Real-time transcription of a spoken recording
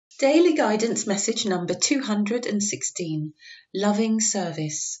Daily Guidance Message number 216, Loving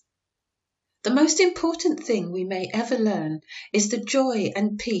Service. The most important thing we may ever learn is the joy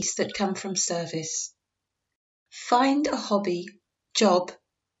and peace that come from service. Find a hobby, job,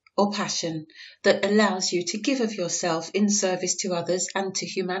 or passion that allows you to give of yourself in service to others and to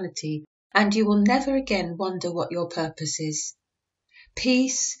humanity, and you will never again wonder what your purpose is.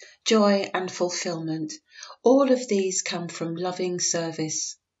 Peace, joy, and fulfillment, all of these come from loving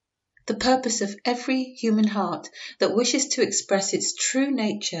service. The purpose of every human heart that wishes to express its true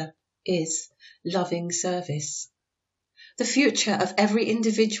nature is loving service. The future of every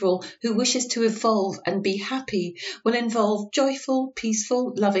individual who wishes to evolve and be happy will involve joyful,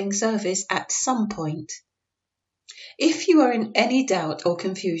 peaceful, loving service at some point. If you are in any doubt or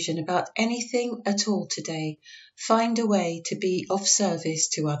confusion about anything at all today, find a way to be of service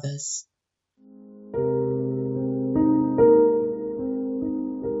to others.